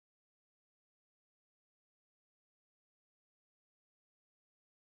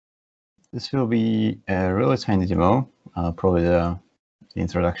This will be a really tiny demo. Probably the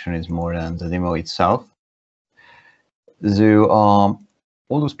introduction is more than the demo itself. So all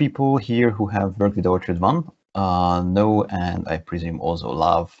those people here who have worked with Orchard 1 know, and I presume also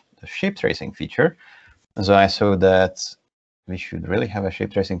love, the shape tracing feature. So I saw that we should really have a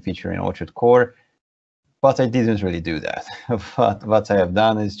shape tracing feature in Orchard Core, but I didn't really do that. But what I have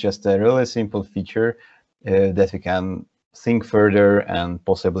done is just a really simple feature that we can think further and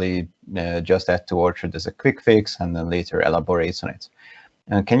possibly just add to Orchard as a quick fix and then later elaborate on it.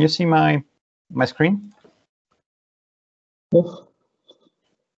 Can you see my screen? Yes.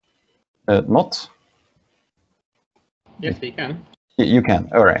 Not? Yes, we can. You can.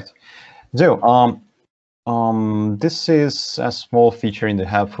 All right. So this is a small feature in the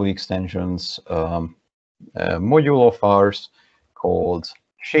helpful extensions module of ours called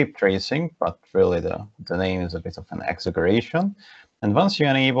shape tracing, but really the name is a bit of an exaggeration. And once you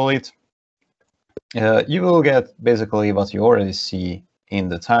enable it, you will get basically what you already see in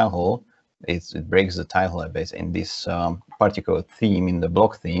the tile hole. It breaks the tile hole a bit in this particular theme, in the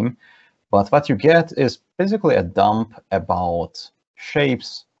block theme. But what you get is basically a dump about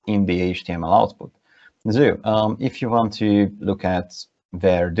shapes in the HTML output. So if you want to look at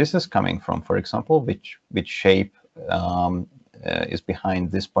where this is coming from, for example, which shape is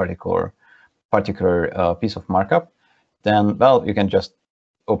behind this particular piece of markup, then, well, you can just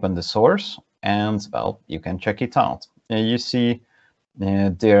open the source and, well, you can check it out. You see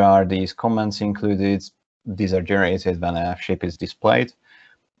there are these comments included. These are generated when a shape is displayed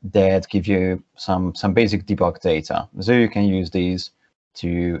that give you some basic debug data. So you can use these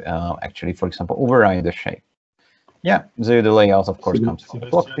to actually, for example, override the shape. Yeah, so the layout, of course, comes from the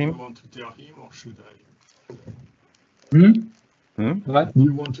block theme. Do you want to tell him or should I? What? Do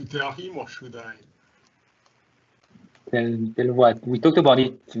you want to tell him or should I? Tell what? We talked about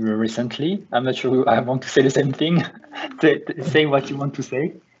it recently. I'm not sure I want to say the same thing. Say what you want to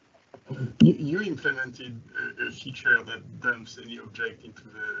say. You implemented a feature that dumps any object into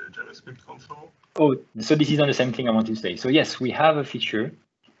the JavaScript console. Oh, so this is not the same thing I want to say. So yes, we have a feature.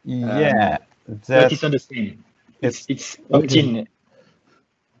 Yeah, but it's not the same. It's opt-in.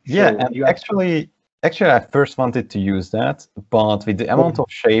 Yeah, So and actually, I first wanted to use that, but with the amount of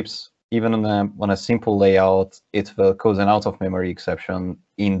shapes, even on a simple layout, it will cause an out-of-memory exception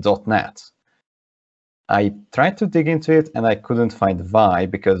in .NET. I tried to dig into it, and I couldn't find why,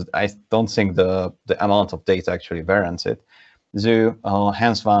 because I don't think the amount of data actually warrants it. So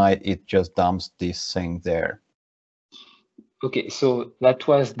hence why it just dumps this thing there. Okay, so that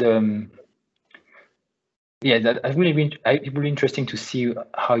was the that has really been really interesting to see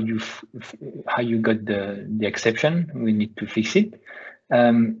how you got the exception. We need to fix it.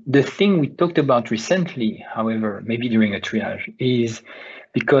 The thing we talked about recently, however, maybe during a triage, is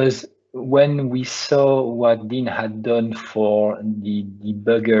because when we saw what Dean had done for the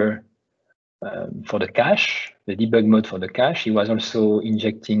debugger for the cache, the debug mode for the cache, he was also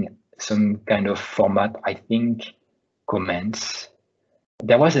injecting some kind of format, I think, comments.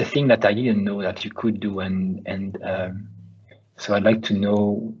 There was a thing that I didn't know that you could do, and so I'd like to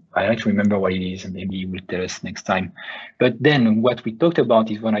remember what it is, and maybe you will tell us next time. But then what we talked about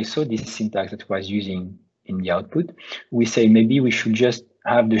is when I saw this syntax that was using in the output, we say maybe we should just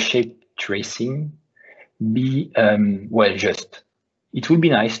have the shape tracing be, well, just, it would be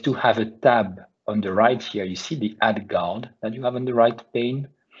nice to have a tab on the right here. You see the add guard that you have on the right pane.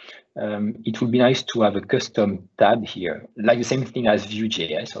 It would be nice to have a custom tab here, like the same thing as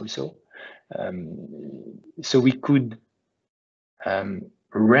Vue.js also. So we could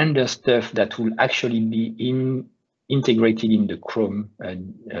render stuff that will actually be integrated in the Chrome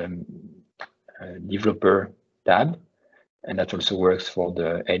developer tab. And that also works for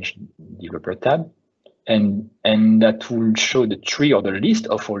the Edge developer tab. And that will show the tree or the list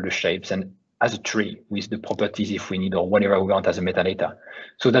of all the shapes and as a tree with the properties if we need or whatever we want as a metadata.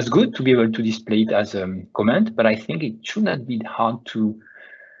 So that's good to be able to display it as a comment, but I think it should not be hard to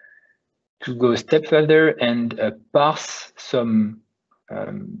go a step further and parse some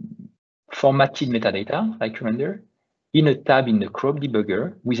formatted metadata like render in a tab in the Chrome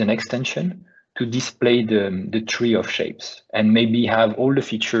debugger with an extension to display the tree of shapes and maybe have all the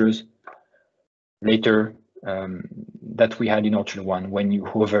features later that we had in Orchard 1 when you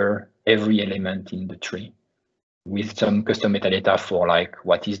hover every element in the tree with some custom metadata for like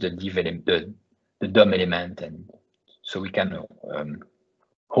what is the DOM element, and so we can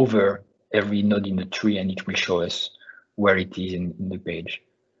hover every node in the tree and it will show us where it is in the page.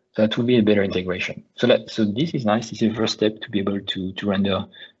 So that will be a better integration. So this is nice. This is the first step to be able to render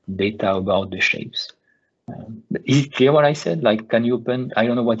data about the shapes. Is it clear what I said? Like, can you open? I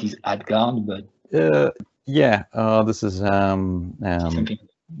don't know what is AdGuard, but yeah, this is something.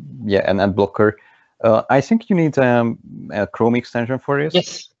 yeah, an ad blocker. I think you need a Chrome extension for this.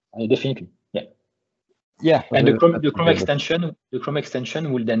 Yes, definitely. Yeah. Yeah, And the Chrome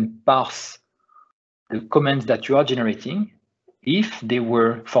extension will then parse the comments that you are generating if they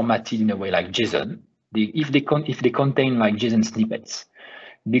were formatted in a way like JSON. If they contain like JSON snippets,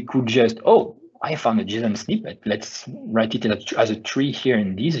 they could just, oh, I found a JSON snippet. Let's write it as a tree here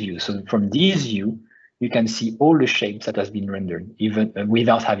in this view. So from this view, you can see all the shapes that has been rendered, even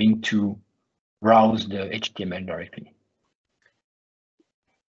without having to browse the HTML directly.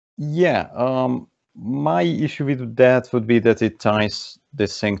 Yeah, my issue with that would be that it ties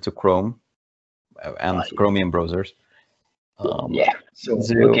this thing to Chrome and Chromium browsers. Yeah. So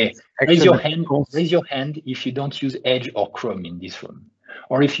okay, raise your hand if you don't use Edge or Chrome in this room,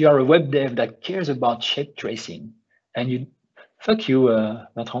 or if you are a web dev that cares about shape tracing, and you, fuck you,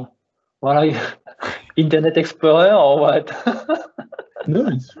 Bertrand. What are you, Internet Explorer or what? No,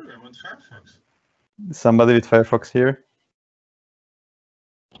 it's true. I'm on Firefox. Somebody with Firefox here?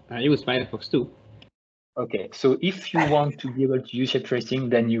 I use Firefox too. Okay, so if you want to be able to use shape tracing,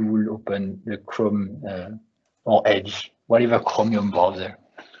 then you will open the Chrome or Edge, whatever Chromium browser.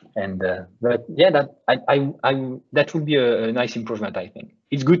 And but yeah, that would be a nice improvement. I think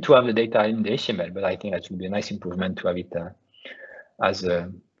it's good to have the data in the HTML, but I think that would be a nice improvement to have it as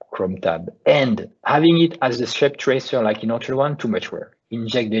a Chrome tab, and having it as a shape tracer like in Ultra1, too much work.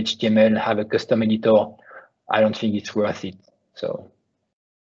 Inject the HTML, have a custom editor. I don't think it's worth it. So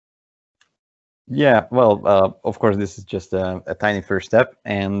yeah, well, of course, this is just a tiny first step,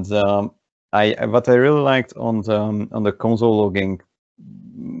 and what I really liked on the console logging,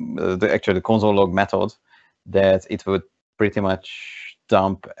 the console log method, that it would pretty much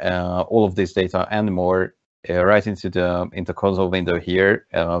dump all of this data and more right into the console window here,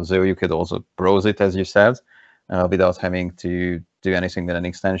 so you could also browse it, as you said, without having to do anything with an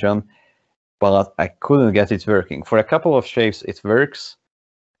extension. But I couldn't get it working. For a couple of shapes, it works.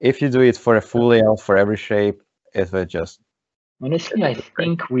 If you do it for a full layout for every shape, it will just. Honestly, I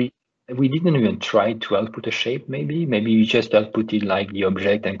think we didn't even try to output a shape. Maybe you just outputted like the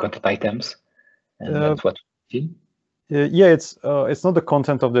object and content items, and that's what we did. Yeah, it's not the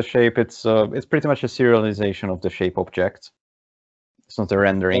content of the shape. It's pretty much a serialization of the shape object. It's not a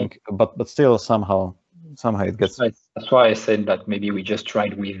rendering, but still somehow it gets. That's why I said that maybe we just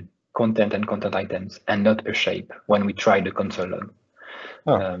tried with content and content items and not a shape when we tried the console log.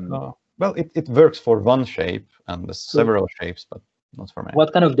 Well, it works for one shape and several shapes, but not for many.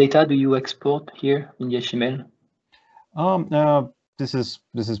 What kind of data do you export here in the HTML? This is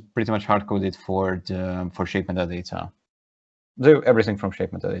pretty much hard coded for shape metadata. Do everything from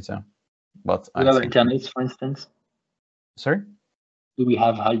shape metadata, but do we have alternates, for instance? Sorry? Do we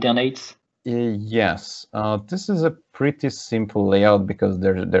have alternates? Yes. This is a pretty simple layout because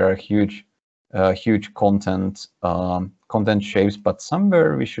there are huge content shapes, but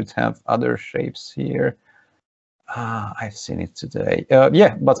somewhere we should have other shapes here. I've seen it today.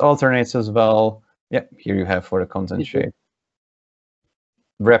 Yeah, but alternates as well. Yeah, here you have for the content shape.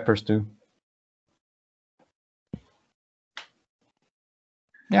 Wrappers too.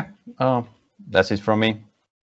 Yeah, that's it from me.